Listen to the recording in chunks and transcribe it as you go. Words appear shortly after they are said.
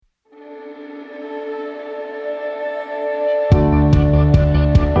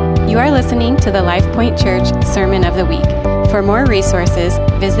You are listening to the Life Point Church Sermon of the Week. For more resources,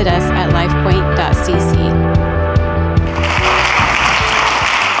 visit us at lifepoint.cc.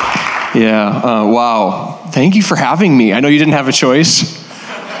 Yeah, wow. Thank you for having me. I know you didn't have a choice,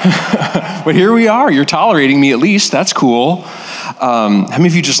 but here we are. You're tolerating me at least. That's cool. How many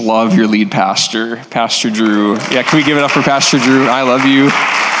of you just love your lead pastor, Pastor Drew? Yeah, can we give it up for Pastor Drew? I love you.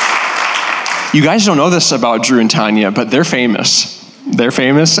 You guys don't know this about Drew and Tanya, but they're famous. They're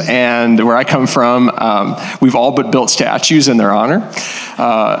famous, and where I come from, we've all but built statues in their honor.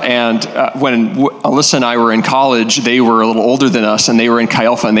 When Alyssa and I were in college, they were a little older than us, and they were in Chi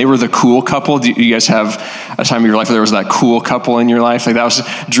Alpha, and they were the cool couple. Do you guys have a time in your life where there was that cool couple in your life? Like that was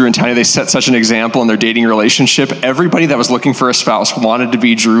Drew and Tanya. They set such an example in their dating relationship. Everybody that was looking for a spouse wanted to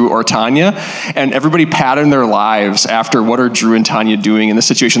be Drew or Tanya, and everybody patterned their lives after what are Drew and Tanya doing in this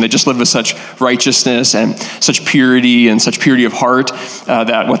situation. They just lived with such righteousness and such purity of heart.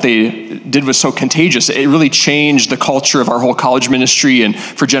 That what they did was so contagious. It really changed the culture of our whole college ministry, and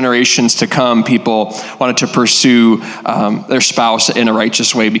for generations to come, people wanted to pursue their spouse in a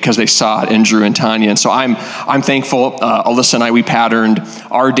righteous way because they saw it in Drew and Tanya. And so I'm thankful. Alyssa and I, we patterned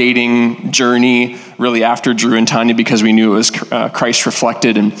our dating journey really after Drew and Tanya because we knew it was Christ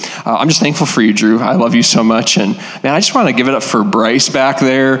reflected. And I'm just thankful for you, Drew. I love you so much. And man, I just want to give it up for Bryce back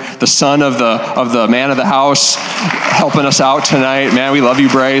there, the son of the man of the house, helping us out tonight. Man, we love you,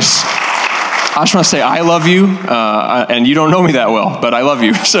 Bryce. I just want to say I love you, and you don't know me that well, but I love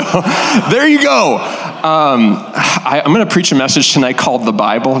you. So there you go. I'm going to preach a message tonight called The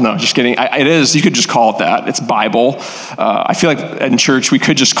Bible. No, just kidding. It is. You could just call it that. It's Bible. I feel like in church we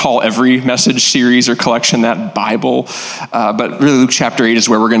could just call every message series or collection that Bible. But really Luke chapter 8 is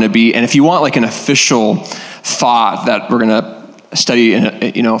where we're going to be. And if you want like an official thought that we're going to study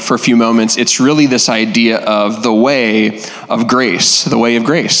for a few moments, it's really this idea of the way of grace, the way of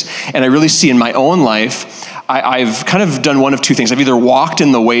grace. And I really see in my own life, I've kind of done one of two things. I've either walked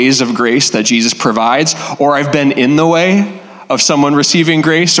in the ways of grace that Jesus provides, or I've been in the way of someone receiving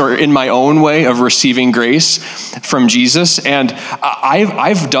grace, or in my own way of receiving grace from Jesus. And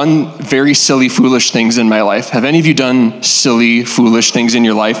I've done very silly, foolish things in my life. Have any of you done silly, foolish things in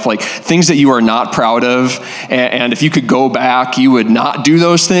your life? Like things that you are not proud of, and if you could go back, you would not do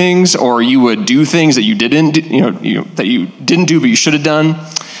those things, or you would do things that you didn't do, but you should have done.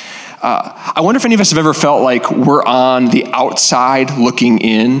 I wonder if any of us have ever felt like we're on the outside looking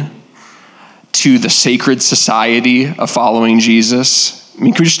in to the sacred society of following Jesus. I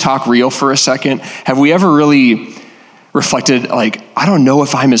mean, can we just talk real for a second? Have we ever really reflected, like, I don't know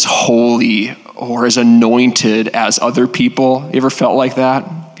if I'm as holy or as anointed as other people? You ever felt like that?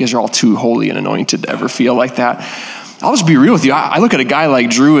 You guys are all too holy and anointed to ever feel like that. I'll just be real with you. I look at a guy like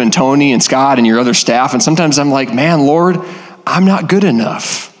Drew and Tony and Scott and your other staff, and sometimes I'm like, man, Lord, I'm not good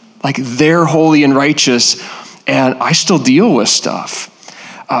enough. Like, they're holy and righteous, and I still deal with stuff.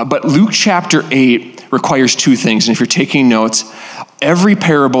 But Luke chapter 8 requires two things. And if you're taking notes, every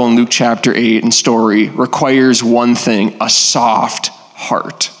parable in Luke chapter 8 and story requires one thing: a soft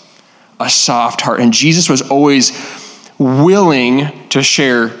heart. A soft heart. And Jesus was always willing to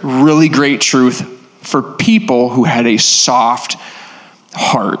share really great truth for people who had a soft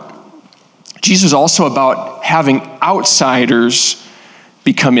heart. Jesus was also about having outsiders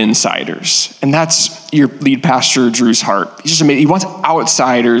become insiders. And that's your lead pastor, Drew's heart. He wants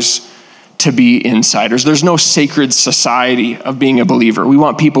outsiders to be insiders. There's no sacred society of being a believer. We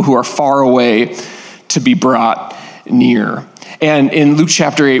want people who are far away to be brought near. And in Luke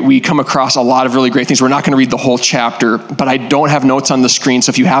chapter 8, we come across a lot of really great things. We're not going to read the whole chapter, but I don't have notes on the screen. So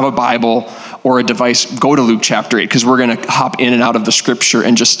if you have a Bible or a device, go to Luke chapter 8, because we're going to hop in and out of the scripture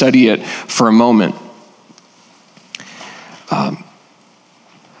and just study it for a moment.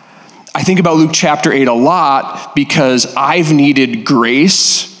 I think about Luke chapter 8 a lot because I've needed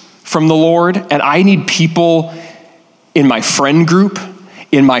grace from the Lord, and I need people in my friend group,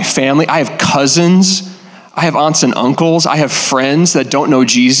 in my family. I have cousins, I have aunts and uncles, I have friends that don't know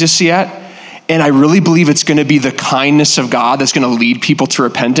Jesus yet. And I really believe it's going to be the kindness of God that's going to lead people to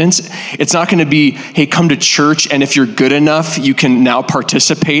repentance. It's not going to be, hey, come to church, and if you're good enough, you can now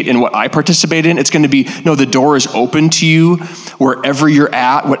participate in what I participate in. It's going to be, no, the door is open to you wherever you're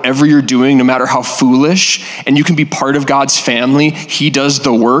at, whatever you're doing, no matter how foolish, and you can be part of God's family. He does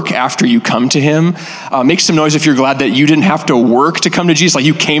the work after you come to him. Make some noise if you're glad that you didn't have to work to come to Jesus, like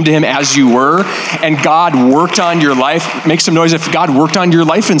you came to him as you were, and God worked on your life. Make some noise if God worked on your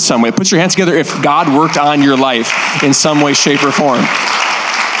life in some way. Put your hands together if God worked on your life in some way, shape, or form.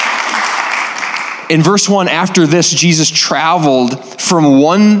 In verse 1, after this, Jesus traveled from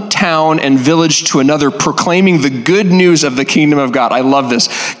one town and village to another, proclaiming the good news of the kingdom of God. I love this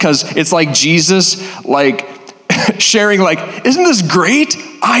because it's like Jesus, sharing, isn't this great?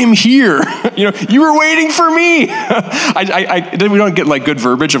 I'm here. You were waiting for me. We don't get good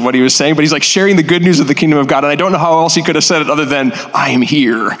verbiage of what he was saying, but he's sharing the good news of the kingdom of God. And I don't know how else he could have said it other than, I'm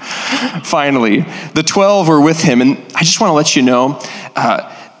here. Finally, the 12 were with him. And I just want to let you know,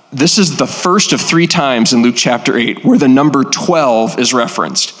 this is the first of 3 times in Luke chapter 8 where the number 12 is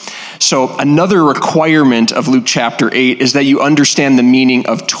referenced. So another requirement of Luke chapter 8 is that you understand the meaning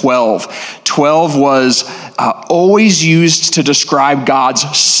of 12. 12 was always used to describe God's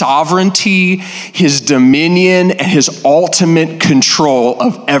sovereignty, his dominion, and his ultimate control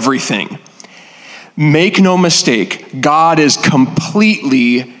of everything. Make no mistake, God is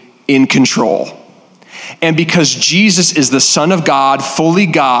completely in control. And because Jesus is the Son of God,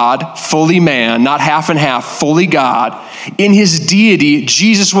 fully man, not half and half, fully God, in his deity,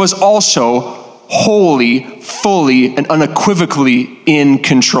 Jesus was also wholly, fully, and unequivocally in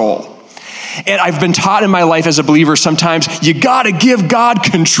control. And I've been taught in my life as a believer, sometimes you gotta give God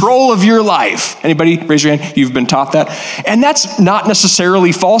control of your life. Anybody, raise your hand, you've been taught that? And that's not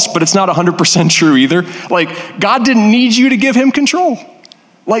necessarily false, but it's not 100% true either. God didn't need you to give him control.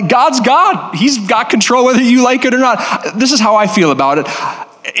 God's God. He's got control whether you like it or not. This is how I feel about it.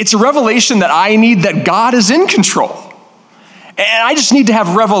 It's a revelation that I need that God is in control. And I just need to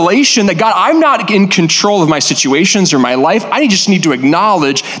have revelation that God, I'm not in control of my situations or my life. I just need to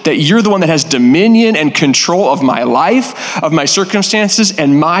acknowledge that you're the one that has dominion and control of my life, of my circumstances,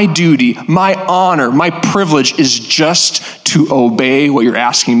 and my duty, my honor, my privilege is just to obey what you're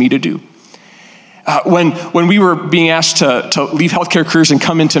asking me to do. When we were being asked to leave healthcare careers and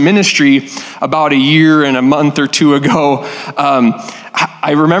come into ministry about a year and a month or 2 ago,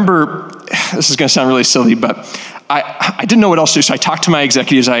 I remember, this is going to sound really silly, but I didn't know what else to do. So I talked to my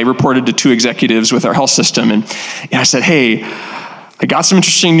executives. I reported to 2 executives with our health system. And I said, hey, I got some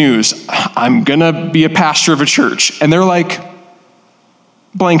interesting news. I'm going to be a pastor of a church. And they're like,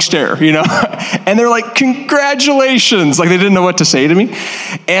 blank stare, and they're like, congratulations. They didn't know what to say to me.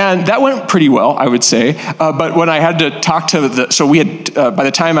 And that went pretty well, I would say. But when I had to talk to so we had, by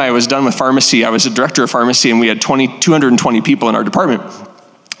the time I was done with pharmacy, I was a director of pharmacy and we had 220 people in our department.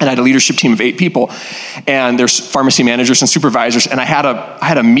 And I had a leadership team of 8 people, and there's pharmacy managers and supervisors. And I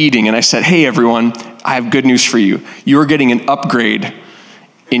had a meeting, and I said, hey, everyone, I have good news for you. You are getting an upgrade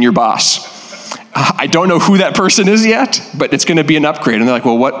in your boss. I don't know who that person is yet, but it's going to be an upgrade. And they're like,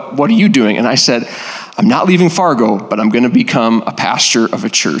 well, what are you doing? And I said, I'm not leaving Fargo, but I'm going to become a pastor of a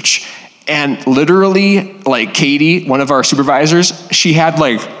church. And literally, Katie, one of our supervisors, she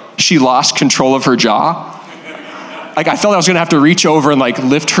lost control of her jaw. I felt I was going to have to reach over and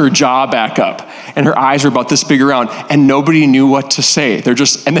lift her jaw back up. And her eyes were about this big around, and nobody knew what to say.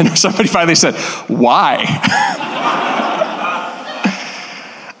 And then somebody finally said, why?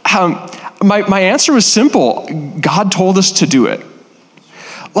 My answer was simple. God told us to do it.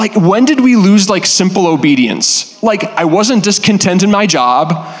 When did we lose simple obedience? I wasn't discontent in my job.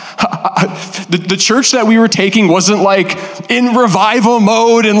 The church that we were taking wasn't in revival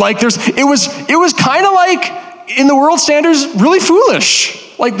mode, and it was kind of in the world standards really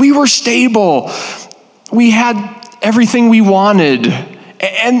foolish. We were stable. We had everything we wanted.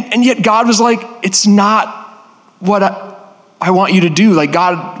 And yet God was it's not what I want you to do.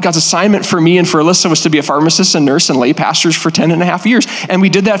 God's assignment for me and for Alyssa was to be a pharmacist and nurse and lay pastors for 10.5 years. And we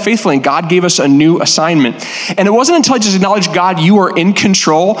did that faithfully, and God gave us a new assignment. And it wasn't until I just acknowledged, God, you are in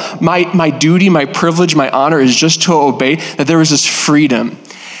control. My duty, my privilege, my honor is just to obey, that there was this freedom.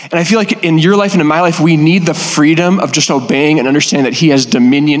 And I feel in your life and in my life, we need the freedom of just obeying and understanding that he has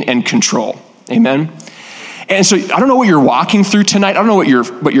dominion and control. Amen? And so I don't know what you're walking through tonight. I don't know what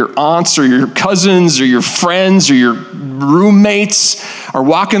your aunts or your cousins or your friends or your roommates are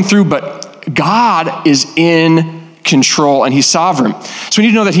walking through, but God is in control and he's sovereign. So we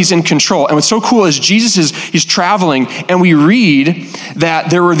need to know that he's in control. And what's so cool is he's traveling, and we read that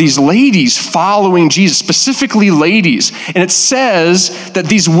there were these ladies following Jesus, specifically ladies. And it says that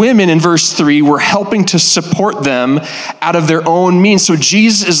these women in verse 3 were helping to support them out of their own means. So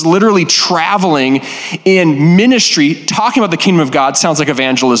Jesus is literally traveling in ministry, talking about the kingdom of God. Sounds like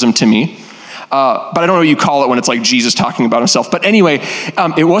evangelism to me. But I don't know what you call it when it's like Jesus talking about himself. But anyway,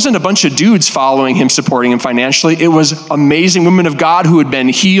 it wasn't a bunch of dudes following him, supporting him financially. It was amazing women of God who had been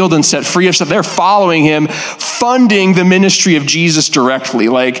healed and set free of stuff. They're following him, funding the ministry of Jesus directly.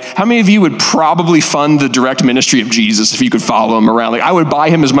 Like, how many of you would probably fund the direct ministry of Jesus if you could follow him around? Like, I would buy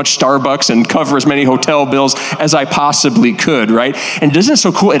him as much Starbucks and cover as many hotel bills as I possibly could, right? And isn't it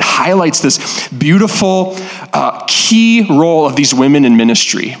so cool? It highlights this beautiful key role of these women in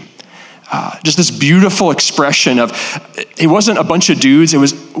ministry. Just this beautiful expression of, it wasn't a bunch of dudes, it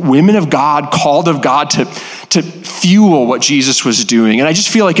was women of God, called of God to fuel what Jesus was doing. And I just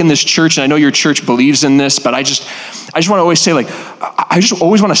feel like in this church, and I know your church believes in this, but I just want to always say, like, I just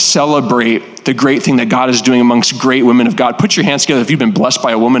always want to celebrate the great thing that God is doing amongst great women of God. Put your hands together if you've been blessed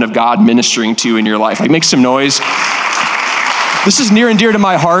by a woman of God ministering to you in your life. Like, make some noise. This is near and dear to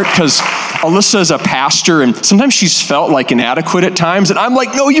my heart because Alyssa is a pastor, and sometimes she's felt like inadequate at times, and I'm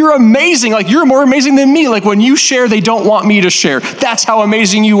like, no, you're amazing. Like, you're more amazing than me. Like, when you share, they don't want me to share. That's how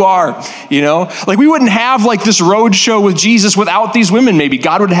amazing you are, you know? Like, we wouldn't have like this road show with Jesus without these women, maybe.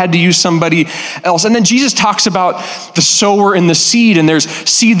 God would have had to use somebody else. And then Jesus talks about the sower and the seed, and there's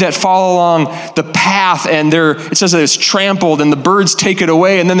seed that fall along the path, and it says that it's trampled, and the birds take it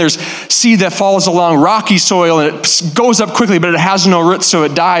away, and then there's seed that falls along rocky soil, and it goes up quickly, but it has no roots, so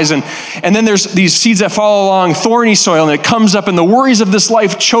it dies. And then there's these seeds that fall along thorny soil, and it comes up, and the worries of this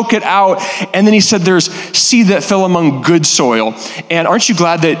life choke it out. And then he said there's seed that fell among good soil. And aren't you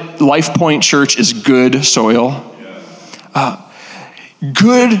glad that Life Point Church is good soil?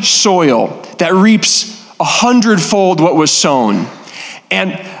 Good soil that reaps 100-fold what was sown.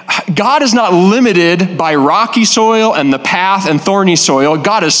 And God is not limited by rocky soil and the path and thorny soil.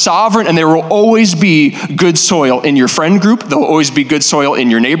 God is sovereign, and there will always be good soil in your friend group. There will always be good soil in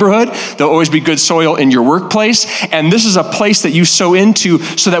your neighborhood. There will always be good soil in your workplace. And this is a place that you sow into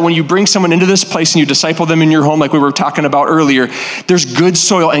so that when you bring someone into this place and you disciple them in your home, like we were talking about earlier, there's good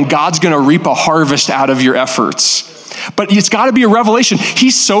soil, and God's going to reap a harvest out of your efforts. But it's got to be a revelation.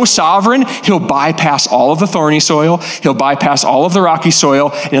 He's so sovereign, he'll bypass all of the thorny soil. He'll bypass all of the rocky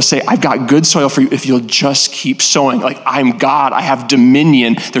soil, and he'll say, I've got good soil for you if you'll just keep sowing. Like, I'm God. I have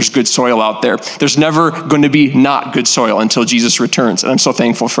dominion. There's good soil out there. There's never going to be not good soil until Jesus returns, and I'm so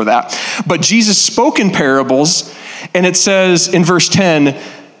thankful for that. But Jesus spoke in parables, and it says in verse 10,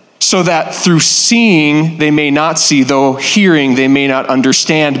 so that through seeing they may not see, though hearing they may not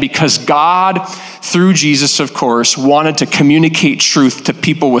understand, because God, through Jesus, of course, wanted to communicate truth to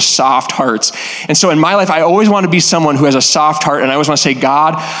people with soft hearts. And so in my life, I always want to be someone who has a soft heart, and I always want to say,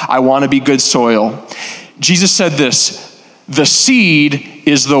 God, I want to be good soil. Jesus said this, the seed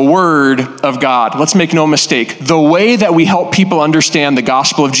is the word of God. Let's make no mistake. The way that we help people understand the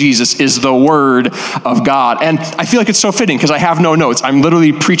gospel of Jesus is the word of God. And I feel like it's so fitting because I have no notes. I'm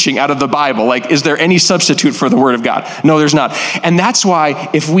literally preaching out of the Bible. Like, is there any substitute for the word of God? No, there's not. And that's why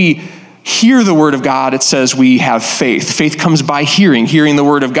if we hear the word of God, it says we have faith. Faith comes by hearing the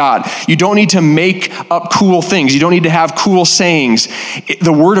word of God. You don't need to make up cool things. You don't need to have cool sayings.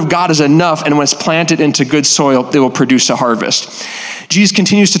 The word of God is enough, and when it's planted into good soil, it will produce a harvest. Jesus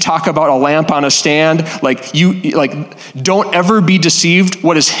continues to talk about a lamp on a stand. Don't ever be deceived.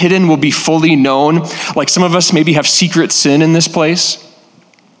 What is hidden will be fully known. Like, some of us maybe have secret sin in this place.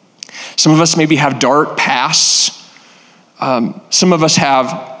 Some of us maybe have dark pasts. Some of us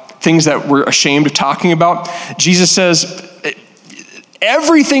have things that we're ashamed of talking about. Jesus says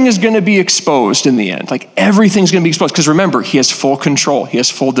everything is going to be exposed in the end. Like, everything's going to be exposed. Because remember, he has full control. He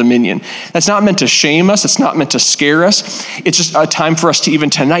has full dominion. That's not meant to shame us. It's not meant to scare us. It's just a time for us to even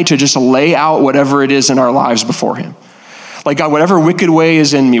tonight to just lay out whatever it is in our lives before him. Like, God, whatever wicked way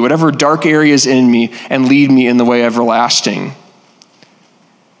is in me, whatever dark area is in me, and lead me in the way everlasting.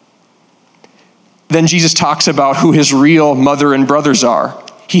 Then Jesus talks about who his real mother and brothers are.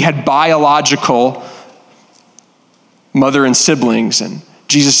 He had biological mother and siblings, and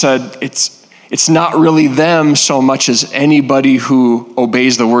Jesus said it's not really them so much as anybody who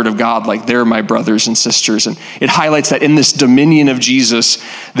obeys the word of God, like they're my brothers and sisters. And it highlights that in this dominion of Jesus,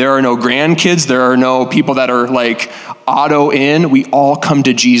 there are no grandkids, there are no people that are like auto in. We all come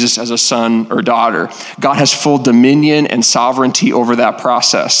to Jesus as a son or daughter. God has full dominion and sovereignty over that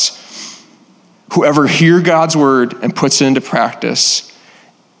process. Whoever hears God's word and puts it into practice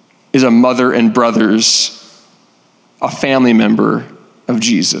is a mother and brothers, a family member of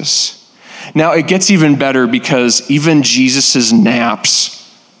Jesus. Now, it gets even better because even Jesus'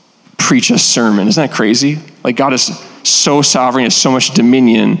 naps preach a sermon. Isn't that crazy? Like, God is so sovereign, has so much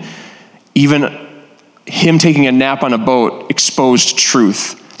dominion. Even him taking a nap on a boat exposed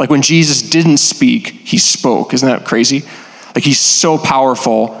truth. Like, when Jesus didn't speak, he spoke. Isn't that crazy? Like, he's so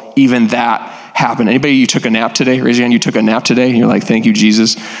powerful, even that happen. Anybody, you took a nap today? Raise your hand, you took a nap today. And you're like, thank you,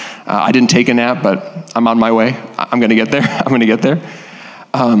 Jesus. I didn't take a nap, but I'm on my way. I'm going to get there. I'm going to get there.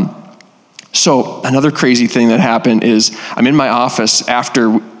 So another crazy thing that happened is I'm in my office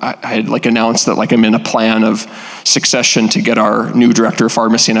after I had announced that I'm in a plan of succession to get our new director of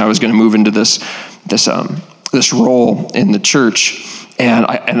pharmacy, and I was going to move into this role in the church. And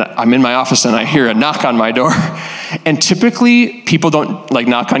I'm in my office and I hear a knock on my door. And typically people don't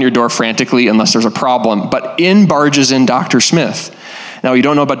knock on your door frantically unless there's a problem. But in barges in Dr. Smith. Now, you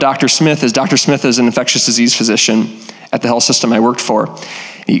don't know about Dr. Smith is an infectious disease physician at the health system I worked for.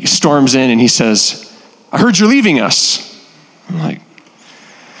 He storms in and he says, I heard you're leaving us. I'm like,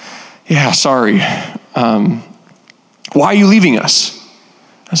 yeah, sorry. Why are you leaving us?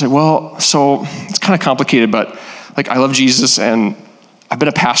 I said, well, so it's kind of complicated, but I love Jesus and I've been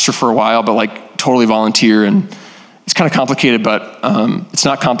a pastor for a while, but totally volunteer, and it's kind of complicated, but it's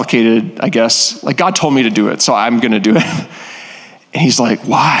not complicated, I guess. God told me to do it, so I'm going to do it. And he's like,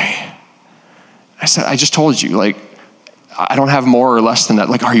 why? I said, I just told you, I don't have more or less than that.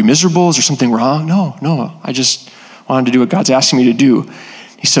 Are you miserable? Is there something wrong? No. I just wanted to do what God's asking me to do.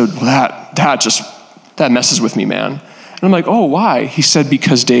 He said, well, that messes with me, man. And I'm like, oh, why? He said,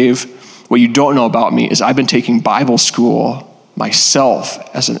 because Dave, what you don't know about me is I've been taking Bible school myself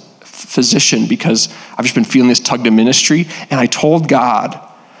as a physician because I've just been feeling this tug to ministry. And I told God,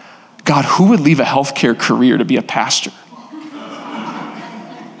 who would leave a healthcare career to be a pastor?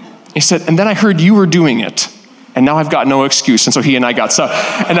 He said, and then I heard you were doing it. And now I've got no excuse. And so he and I got supper.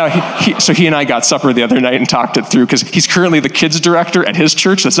 And now he and I got supper the other night and talked it through, because he's currently the kids director at his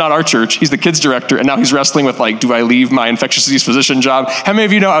church. That's not our church. He's the kids director. And now he's wrestling with do I leave my infectious disease physician job? How many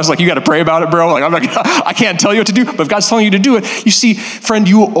of you know? I was like, you got to pray about it, bro. I can't tell you what to do, but if God's telling you to do it, you see, friend,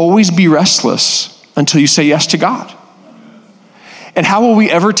 you will always be restless until you say yes to God. And how will we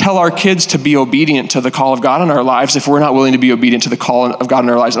ever tell our kids to be obedient to the call of God in our lives if we're not willing to be obedient to the call of God in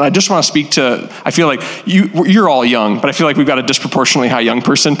our lives? And I just want to speak to, I feel like you're all young, but I feel like we've got a disproportionately high young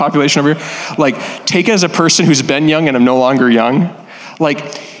person population over here. Take it as a person who's been young and I'm no longer young.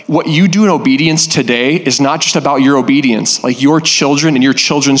 What you do in obedience today is not just about your obedience. Your children and your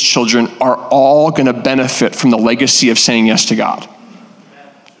children's children are all going to benefit from the legacy of saying yes to God.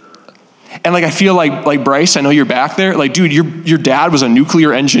 And I feel like Bryce, I know you're back there. Dude, your dad was a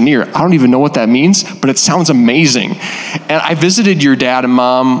nuclear engineer. I don't even know what that means, but it sounds amazing. And I visited your dad and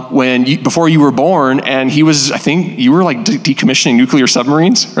mom before you were born, and he was, I think, you were decommissioning nuclear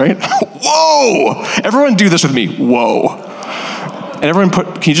submarines, right? Whoa! Everyone do this with me. Whoa. And everyone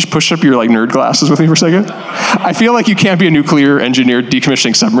can you just push up your nerd glasses with me for a second? I feel like you can't be a nuclear engineer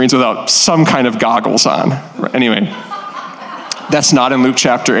decommissioning submarines without some kind of goggles on. Anyway, that's not in Luke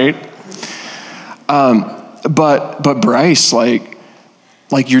chapter 8. But Bryce,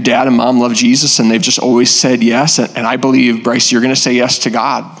 your dad and mom love Jesus and they've just always said yes. And I believe, Bryce, you're going to say yes to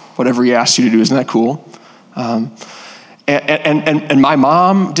God, whatever he asks you to do. Isn't that cool? And my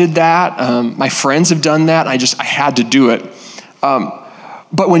mom did that. My friends have done that. I had to do it.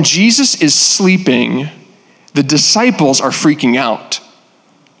 But when Jesus is sleeping, the disciples are freaking out.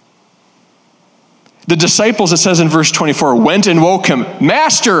 The disciples, it says in verse 24, went and woke him.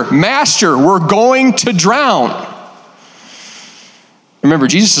 Master, we're going to drown. Remember,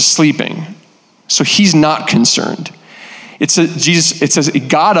 Jesus is sleeping, so he's not concerned. It says he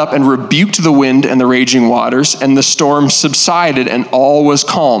got up and rebuked the wind and the raging waters, and the storm subsided and all was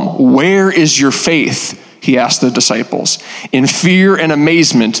calm. Where is your faith? He asked the disciples. In fear and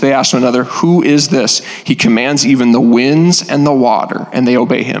amazement, they asked one another, who is this? He commands even the winds and the water, and they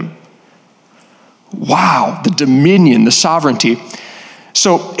obey him. Wow, the dominion, the sovereignty.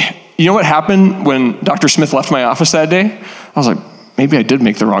 So, you know what happened when Dr. Smith left my office that day? I was like, maybe I did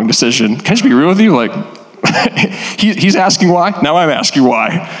make the wrong decision. Can I just be real with you? He's asking why. Now I'm asking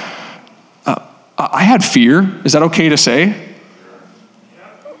why. I had fear. Is that okay to say?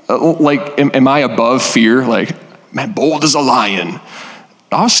 Am I above fear? Man, bold as a lion.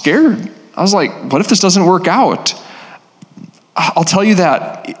 I was scared. I was like, what if this doesn't work out? I'll tell you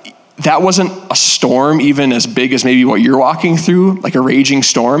that wasn't a storm even as big as maybe what you're walking through, a raging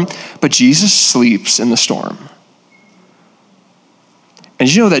storm, but Jesus sleeps in the storm. And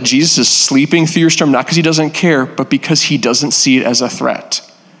did you know that Jesus is sleeping through your storm, not because he doesn't care, but because he doesn't see it as a threat?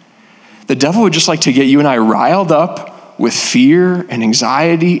 The devil would just like to get you and I riled up with fear and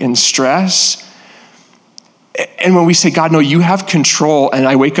anxiety and stress. And when we say, God, no, you have control, and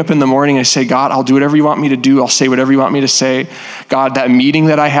I wake up in the morning, I say, God, I'll do whatever you want me to do. I'll say whatever you want me to say. God, that meeting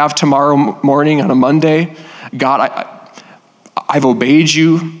that I have tomorrow morning on a Monday, God, I've obeyed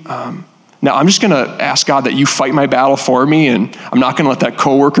you. Now, I'm just going to ask God that you fight my battle for me, and I'm not going to let that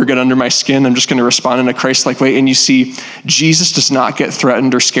coworker get under my skin. I'm just going to respond in a Christ-like way. And you see, Jesus does not get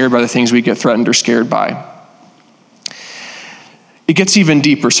threatened or scared by the things we get threatened or scared by. It gets even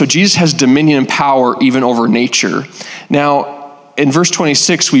deeper. So Jesus has dominion and power even over nature. Now, in verse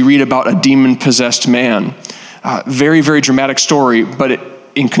 26, we read about a demon-possessed man. Very, very dramatic story, but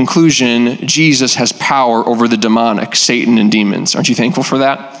in conclusion, Jesus has power over the demonic, Satan and demons. Aren't you thankful for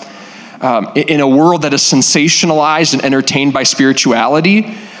that? In a world that is sensationalized and entertained by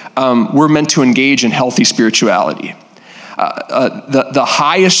spirituality, we're meant to engage in healthy spirituality. The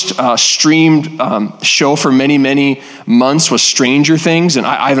highest streamed show for many, many months was Stranger Things, and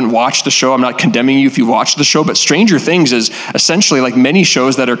I haven't watched the show. I'm not condemning you if you've watched the show, but Stranger Things is essentially like many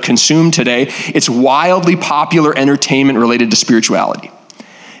shows that are consumed today. It's wildly popular entertainment related to spirituality.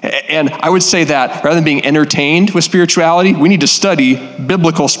 And I would say that rather than being entertained with spirituality, we need to study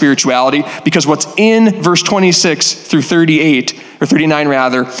biblical spirituality, because what's in verse 26 through 38, or 39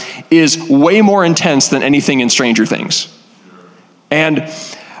 rather, is way more intense than anything in Stranger Things. And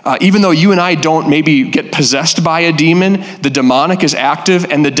even though you and I don't maybe get possessed by a demon, the demonic is active,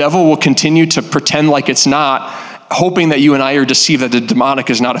 and the devil will continue to pretend like it's not, hoping that you and I are deceived that the demonic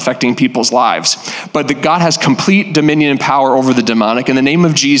is not affecting people's lives. But that God has complete dominion and power over the demonic. In the name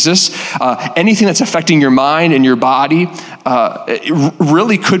of Jesus, anything that's affecting your mind and your body it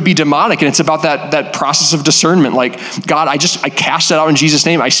really could be demonic. And it's about that process of discernment. Like, God, I cast it out in Jesus'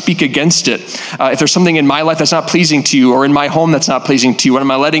 name. I speak against it. If there's something in my life that's not pleasing to you, or in my home that's not pleasing to you, what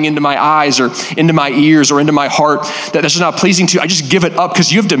am I letting into my eyes or into my ears or into my heart that's not pleasing to you? I just give it up,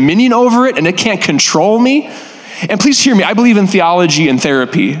 because you have dominion over it and it can't control me. And please hear me, I believe in theology and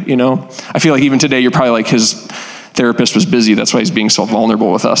therapy, you know. I feel like even today you're probably like, his therapist was busy, that's why he's being so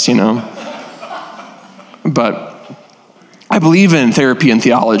vulnerable with us, you know. But I believe in therapy and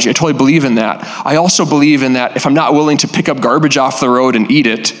theology. I totally believe in that. I also believe in that if I'm not willing to pick up garbage off the road and eat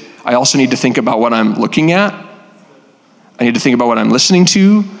it, I also need to think about what I'm looking at. I need to think about what I'm listening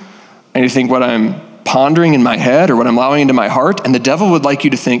to. I need to think what I'm pondering in my head or what I'm allowing into my heart. And the devil would like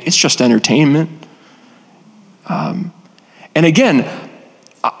you to think it's just entertainment. And again,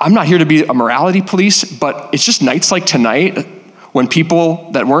 I'm not here to be a morality police, but it's just nights like tonight when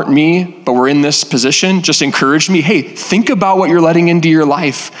people that weren't me, but were in this position, just encouraged me, hey, think about what you're letting into your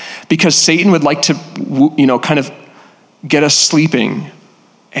life, because Satan would like to, kind of get us sleeping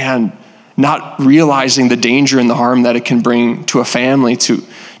and not realizing the danger and the harm that it can bring to a family, to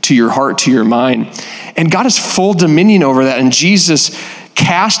your heart, to your mind. And God has full dominion over that. And Jesus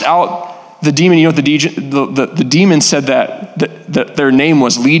cast out the demon. You know, the demon said that their name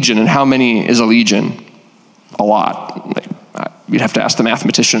was Legion. And how many is a legion? A lot. You'd have to ask the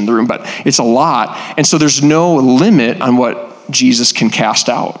mathematician in the room, but it's a lot. And so there's no limit on what Jesus can cast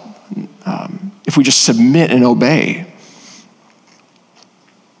out if we just submit and obey.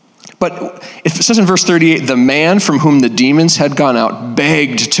 But it says in verse 38, the man from whom the demons had gone out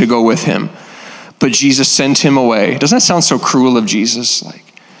begged to go with him, but Jesus sent him away. Doesn't that sound so cruel of Jesus? Like,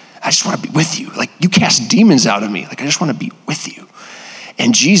 I just want to be with you. Like, you cast demons out of me. Like, I just want to be with you.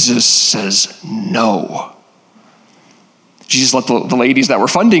 And Jesus says, no. Jesus let the ladies that were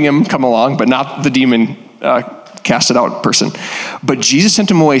funding him come along, but not the demon casted out person. But Jesus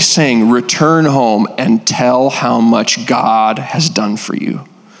sent him away saying, return home and tell how much God has done for you.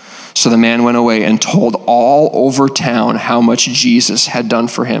 So the man went away and told all over town how much Jesus had done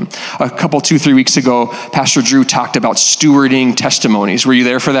for him. A couple, 2-3 weeks ago, Pastor Drew talked about stewarding testimonies. Were you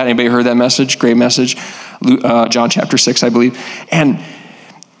there for that? Anybody heard that message? Great message. John chapter 6, I believe. And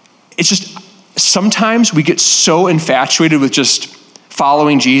it's just, sometimes we get so infatuated with just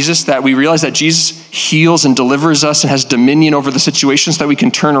following Jesus that we realize that Jesus heals and delivers us and has dominion over the situations, that we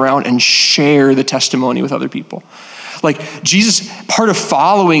can turn around and share the testimony with other people. Like, Jesus, part of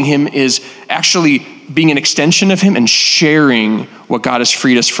following him is actually being an extension of him and sharing what God has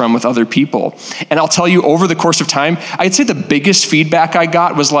freed us from with other people. And I'll tell you, over the course of time, I'd say the biggest feedback I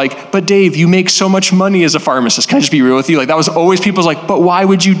got was like, but Dave, you make so much money as a pharmacist. Can I just be real with you? Like, that was always people's like, but why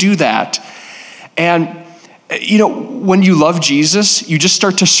would you do that? And, when you love Jesus, you just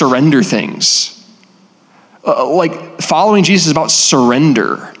start to surrender things. Like, following Jesus is about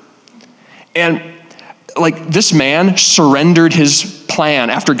surrender. And like, this man surrendered his plan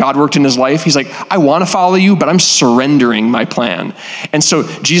after God worked in his life. He's like, I want to follow you, but I'm surrendering my plan. And so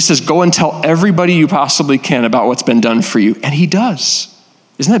Jesus says, go and tell everybody you possibly can about what's been done for you. And he does.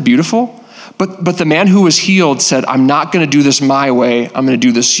 Isn't that beautiful? But the man who was healed said, I'm not going to do this my way. I'm going to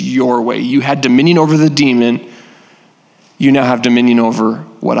do this your way. You had dominion over the demon. You now have dominion over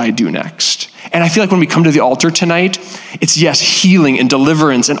what I do next. And I feel like when we come to the altar tonight, it's yes, healing and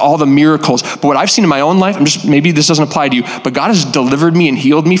deliverance and all the miracles. But what I've seen in my own life, maybe this doesn't apply to you, but God has delivered me and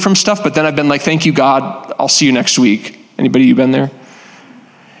healed me from stuff, but then I've been like, thank you, God, I'll see you next week. Anybody you been there?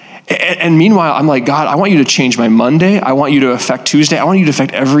 And meanwhile, I'm like, God, I want you to change my Monday. I want you to affect Tuesday. I want you to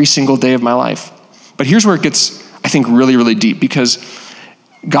affect every single day of my life. But here's where it gets, I think, really, really deep, because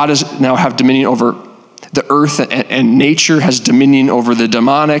God has now have dominion over the earth, and nature has dominion over the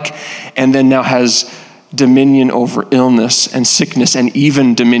demonic, and then now has dominion over illness and sickness, and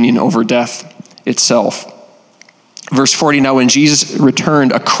even dominion over death itself. Verse 40, now when Jesus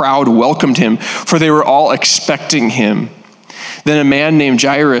returned, a crowd welcomed him, for they were all expecting him. Then a man named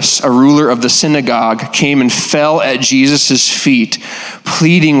Jairus, a ruler of the synagogue, came and fell at Jesus' feet,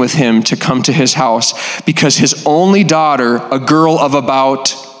 pleading with him to come to his house, because his only daughter, a girl of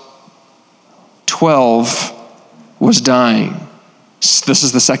about 12, was dying. This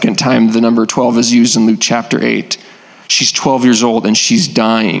is the second time the number 12 is used in Luke chapter 8. She's 12 years old and she's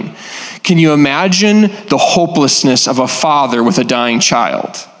dying. Can you imagine the hopelessness of a father with a dying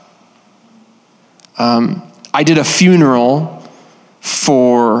child? I did a funeral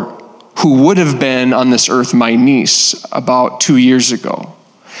for who would have been on this earth my niece about 2 years ago.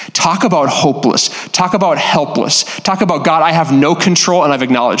 Talk about hopeless. Talk about helpless. Talk about, God, I have no control, and I've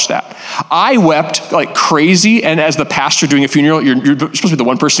acknowledged that. I wept like crazy, and as the pastor doing a funeral, you're supposed to be the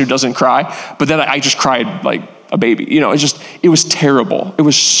one person who doesn't cry, but then I just cried like a baby. You know, it was terrible. It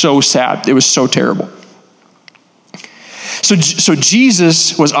was so sad. It was so terrible. So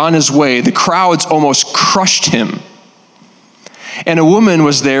Jesus was on his way. The crowds almost crushed him. And a woman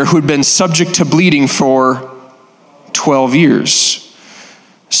was there who had been subject to bleeding for 12 years.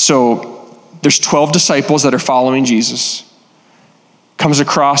 So there's 12 disciples that are following Jesus. Comes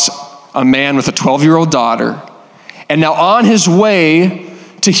across a man with a 12-year-old daughter. And now on his way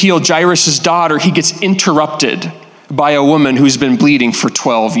to heal Jairus' daughter, he gets interrupted by a woman who's been bleeding for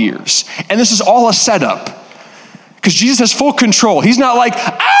 12 years. And this is all a setup, because Jesus has full control. He's not like,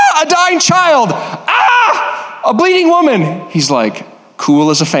 a dying child, a bleeding woman. He's like, cool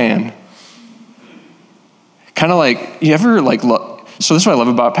as a fan. Kind of like, you ever like, so this is what I love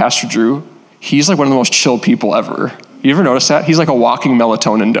about Pastor Drew. He's like one of the most chill people ever. You ever notice that? He's like a walking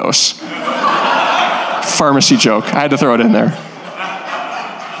melatonin dose. Pharmacy joke. I had to throw it in there.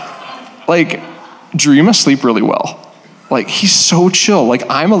 Like, Drew, you must sleep really well. Like, he's so chill. Like,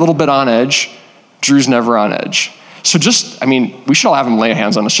 I'm a little bit on edge. Drew's never on edge. So we should all have him lay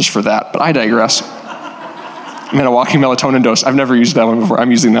hands on us just for that, but I digress. I'm in a walking melatonin dose. I've never used that one before.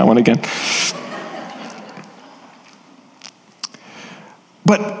 I'm using that one again.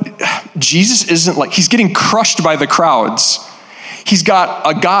 But Jesus isn't like, he's getting crushed by the crowds. He's got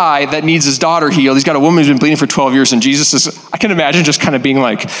a guy that needs his daughter healed. He's got a woman who's been bleeding for 12 years, and Jesus is, I can imagine just kind of being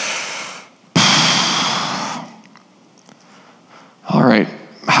like, all right,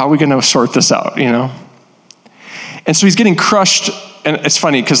 how are we going to sort this out, you know? And so he's getting crushed, and it's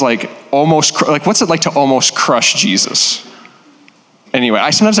funny because what's it like to almost crush Jesus? Anyway,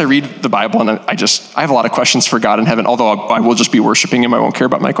 sometimes I read the Bible and I have a lot of questions for God in heaven, although I will just be worshiping him. I won't care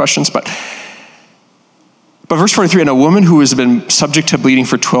about my questions. But verse 43, and a woman who has been subject to bleeding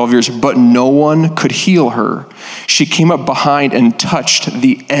for 12 years, but no one could heal her. She came up behind and touched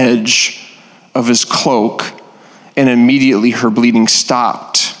the edge of his cloak, and immediately her bleeding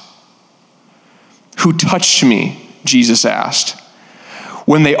stopped. Who touched me? Jesus asked.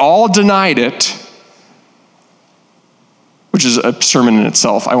 When they all denied it, which is a sermon in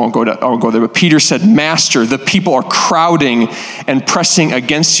itself, I won't go there, but Peter said, Master, the people are crowding and pressing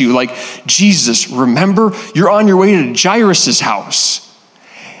against you. Like, Jesus, remember, you're on your way to Jairus' house.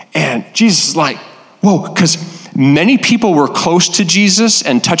 And Jesus is like, whoa, because many people were close to Jesus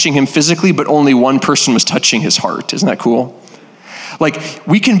and touching him physically, but only one person was touching his heart. Isn't that cool? Like,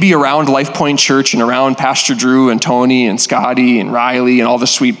 we can be around Life Point Church and around Pastor Drew and Tony and Scotty and Riley and all the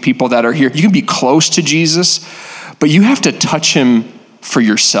sweet people that are here. You can be close to Jesus, but you have to touch him for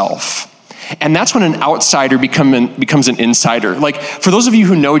yourself. And that's when an outsider becomes an insider. Like, for those of you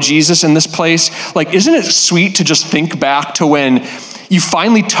who know Jesus in this place, like, isn't it sweet to just think back to when you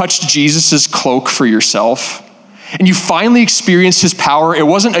finally touched Jesus's cloak for yourself? And you finally experienced his power. It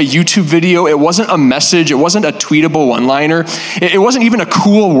wasn't a YouTube video. It wasn't a message. It wasn't a tweetable one-liner. It wasn't even a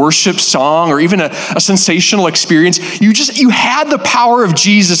cool worship song or even a sensational experience. You had the power of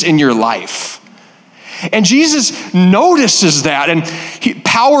Jesus in your life. And Jesus notices that, and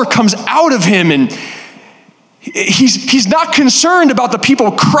power comes out of him, and he's not concerned about the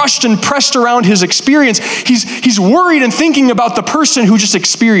people crushed and pressed around his experience. He's worried and thinking about the person who just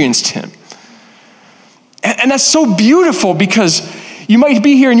experienced him. And that's so beautiful, because You might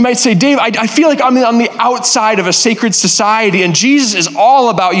be here and you might say, Dave, I feel like I'm on the outside of a sacred society, and Jesus is all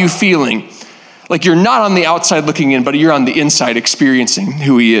about you feeling like you're not on the outside looking in, but you're on the inside experiencing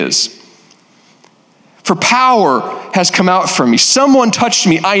who he is. For power has come out from me. Someone touched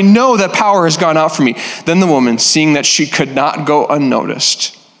me. I know that power has gone out from me. Then the woman, seeing that she could not go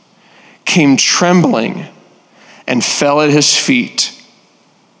unnoticed, came trembling and fell at his feet.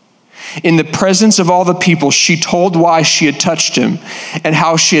 In the presence of all the people, she told why she had touched him and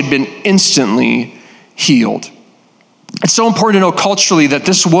how she had been instantly healed. It's so important to know culturally that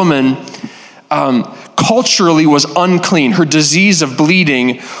this woman culturally was unclean. Her disease of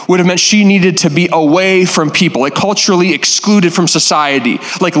bleeding would have meant she needed to be away from people, like culturally excluded from society,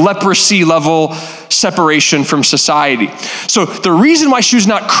 like leprosy level separation from society. So the reason why she was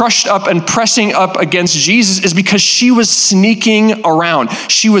not crushed up and pressing up against Jesus is because she was sneaking around.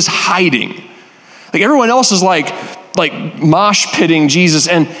 She was hiding. Like everyone else is like mosh pitting Jesus,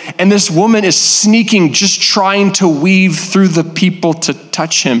 and this woman is sneaking, just trying to weave through the people to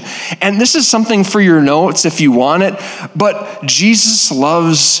touch him. And this is something for your notes if you want it, but Jesus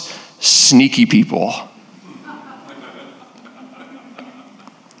loves sneaky people.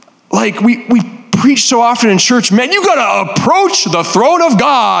 Like we preach so often in church, man, you gotta approach the throne of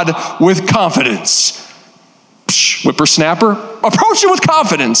God with confidence. Whippersnapper, approach it with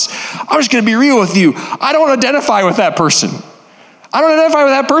confidence. I'm just going to be real with you. I don't identify with that person. I don't identify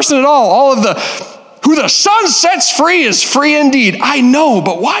with that person at all. All of who the Son sets free is free indeed. I know,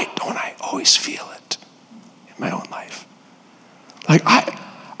 but why don't I always feel it in my own life? Like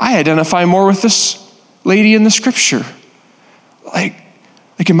I identify more with this lady in the scripture. Like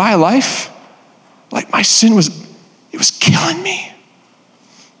in my life, like my sin was killing me.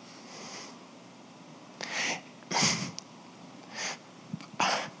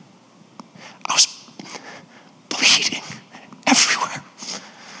 I was bleeding everywhere.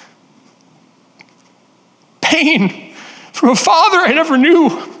 Pain from a father I never knew.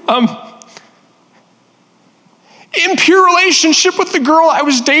 Impure relationship with the girl I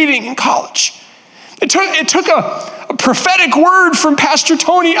was dating in college. It took a prophetic word from Pastor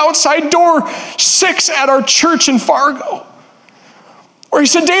Tony outside door 6 at our church in Fargo, where he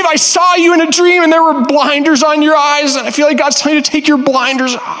said, Dave, I saw you in a dream and there were blinders on your eyes, and I feel like God's telling you to take your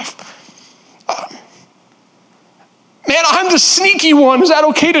blinders off. Man, I'm the sneaky one. Is that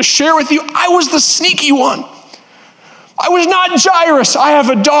okay to share with you? I was the sneaky one. I was not Jairus. I have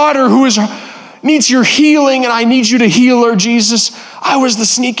a daughter who needs your healing, and I need you to heal her, Jesus. I was the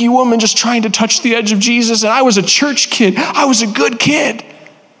sneaky woman just trying to touch the edge of Jesus, and I was a church kid. I was a good kid.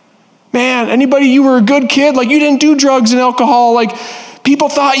 Man, anybody, you were a good kid? Like you didn't do drugs and alcohol. Like people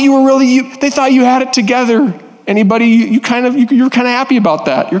thought you were they thought you had it together. Anybody, you were kind of happy about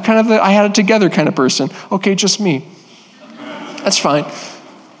that. You're kind of the I had it together kind of person. Okay, just me. That's fine.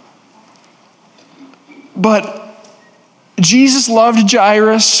 But Jesus loved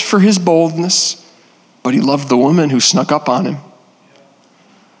Jairus for his boldness, but he loved the woman who snuck up on him.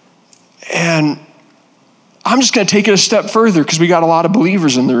 And I'm just going to take it a step further because we got a lot of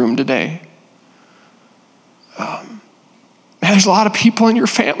believers in the room today. There's a lot of people in your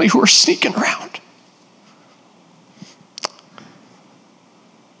family who are sneaking around.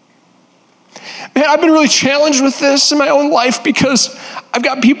 Man, I've been really challenged with this in my own life because I've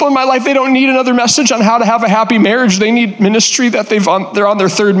got people in my life, they don't need another message on how to have a happy marriage. They need ministry that they're on their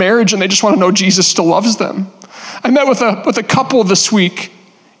 3rd marriage, and they just want to know Jesus still loves them. I met with a couple this week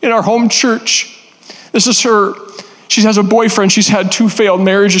in our home church. This is her. She has a boyfriend. She's had 2 failed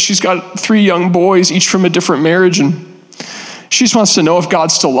marriages. She's got 3 young boys, each from a different marriage, and she just wants to know if God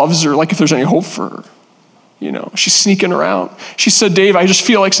still loves her, like if there's any hope for her. You know, she's sneaking around. She said, Dave, I just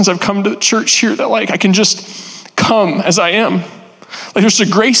feel like since I've come to the church here that like I can just come as I am. Like there's a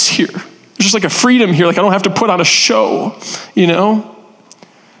grace here. There's just like a freedom here. Like I don't have to put on a show, you know.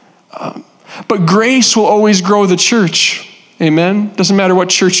 But grace will always grow the church. Amen. Doesn't matter what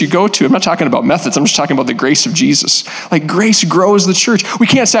church you go to. I'm not talking about methods. I'm just talking about the grace of Jesus. Like grace grows the church. We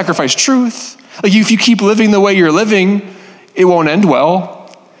can't sacrifice truth. Like if you keep living the way you're living, it won't end well.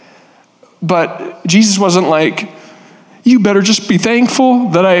 But Jesus wasn't like, you better just be thankful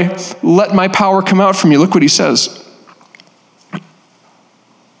that I let my power come out from you. Look what he says.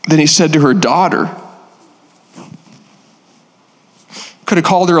 Then he said to her daughter, could have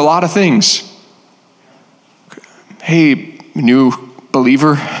called her a lot of things. Hey, new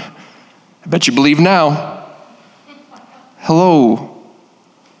believer, I bet you believe now. Hello,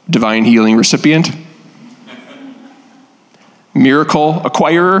 divine healing recipient. Miracle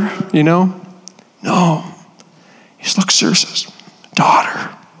acquirer, you know? No. He just looks at her and says,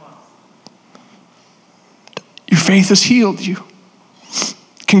 daughter, your faith has healed you.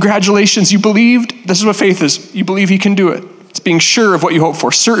 Congratulations, you believed. This is what faith is. You believe he can do it. It's being sure of what you hope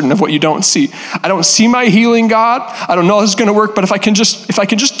for, certain of what you don't see. I don't see my healing, God. I don't know how this is going to work, but if I can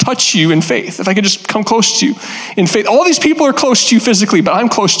just touch you in faith, if I can just come close to you in faith. All these people are close to you physically, but I'm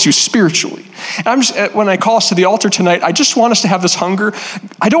close to you spiritually. And when I call us to the altar tonight, I just want us to have this hunger.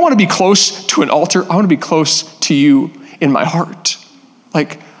 I don't want to be close to an altar. I want to be close to you in my heart.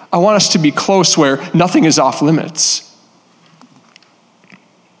 Like, I want us to be close where nothing is off limits.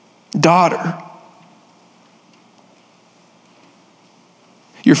 Daughter,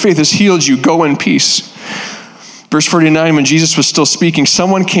 your faith has healed you. Go in peace. Verse 49, when Jesus was still speaking,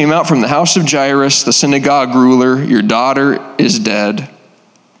 someone came out from the house of Jairus, the synagogue ruler. Your daughter is dead.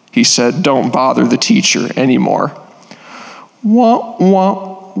 He said, don't bother the teacher anymore. Wah,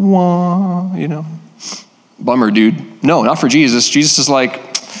 wah, wah. You know, bummer, dude. No, not for Jesus. Jesus is like,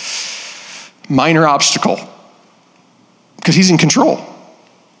 minor obstacle, because he's in control.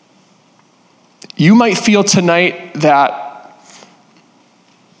 You might feel tonight that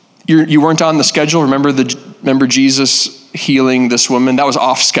you weren't on the schedule. Remember Jesus healing this woman? That was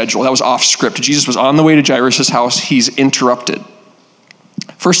off schedule. That was off script. Jesus was on the way to Jairus' house. He's interrupted.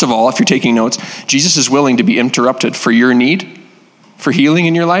 First of all, if you're taking notes, Jesus is willing to be interrupted for your need, for healing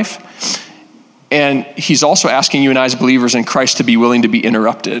in your life. And he's also asking you and I as believers in Christ to be willing to be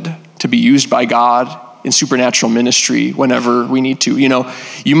interrupted, to be used by God in supernatural ministry whenever we need to. You know,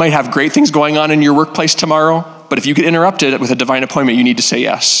 you might have great things going on in your workplace tomorrow, but if you get interrupted with a divine appointment, you need to say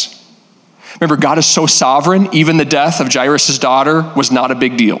yes. Remember, God is so sovereign, even the death of Jairus' daughter was not a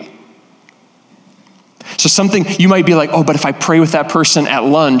big deal. So something, you might be like, oh, but if I pray with that person at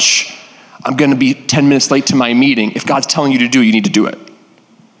lunch, I'm going to be 10 minutes late to my meeting. If God's telling you to do it, you need to do it.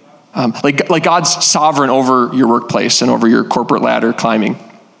 Like God's sovereign over your workplace and over your corporate ladder climbing.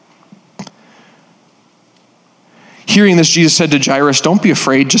 Hearing this, Jesus said to Jairus, don't be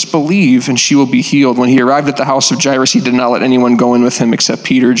afraid, just believe and she will be healed. When he arrived at the house of Jairus, he did not let anyone go in with him except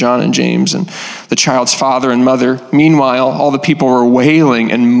Peter, John, and James, and the child's father and mother. Meanwhile, all the people were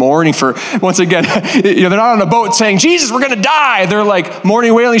wailing and mourning for, once again, they're not on a boat saying, Jesus, we're going to die. They're like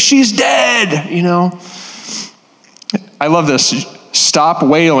mourning, wailing, she's dead, I love this. Stop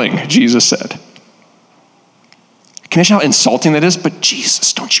wailing, Jesus said. Can you imagine how insulting that is? But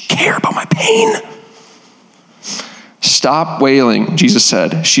Jesus, don't you care about my pain? Stop wailing, Jesus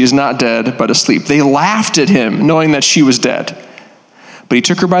said. She is not dead, but asleep. They laughed at him, knowing that she was dead. But he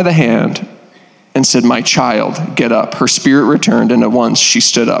took her by the hand and said, my child, get up. Her spirit returned, and at once she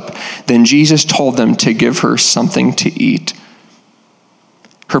stood up. Then Jesus told them to give her something to eat.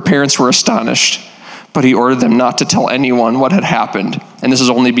 Her parents were astonished, but he ordered them not to tell anyone what had happened. And this is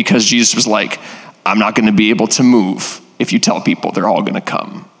only because Jesus was like, I'm not going to be able to move if you tell people. They're all going to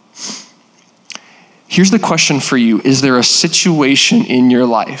come. Here's the question for you. Is there a situation in your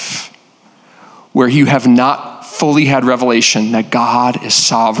life where you have not fully had revelation that God is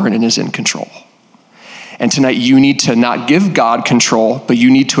sovereign and is in control? And tonight you need to not give God control, but you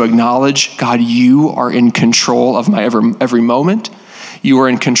need to acknowledge, God, you are in control of my every moment. You are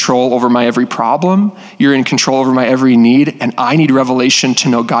in control over my every problem. You're in control over my every need. And I need revelation to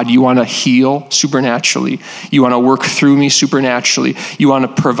know, God, you want to heal supernaturally. You want to work through me supernaturally. You want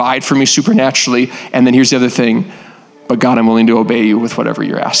to provide for me supernaturally. And then here's the other thing. But God, I'm willing to obey you with whatever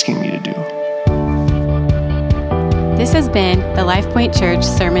you're asking me to do. This has been the LifePoint Church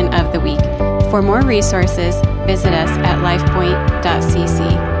Sermon of the Week. For more resources, visit us at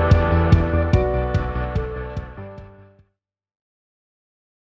lifepoint.cc.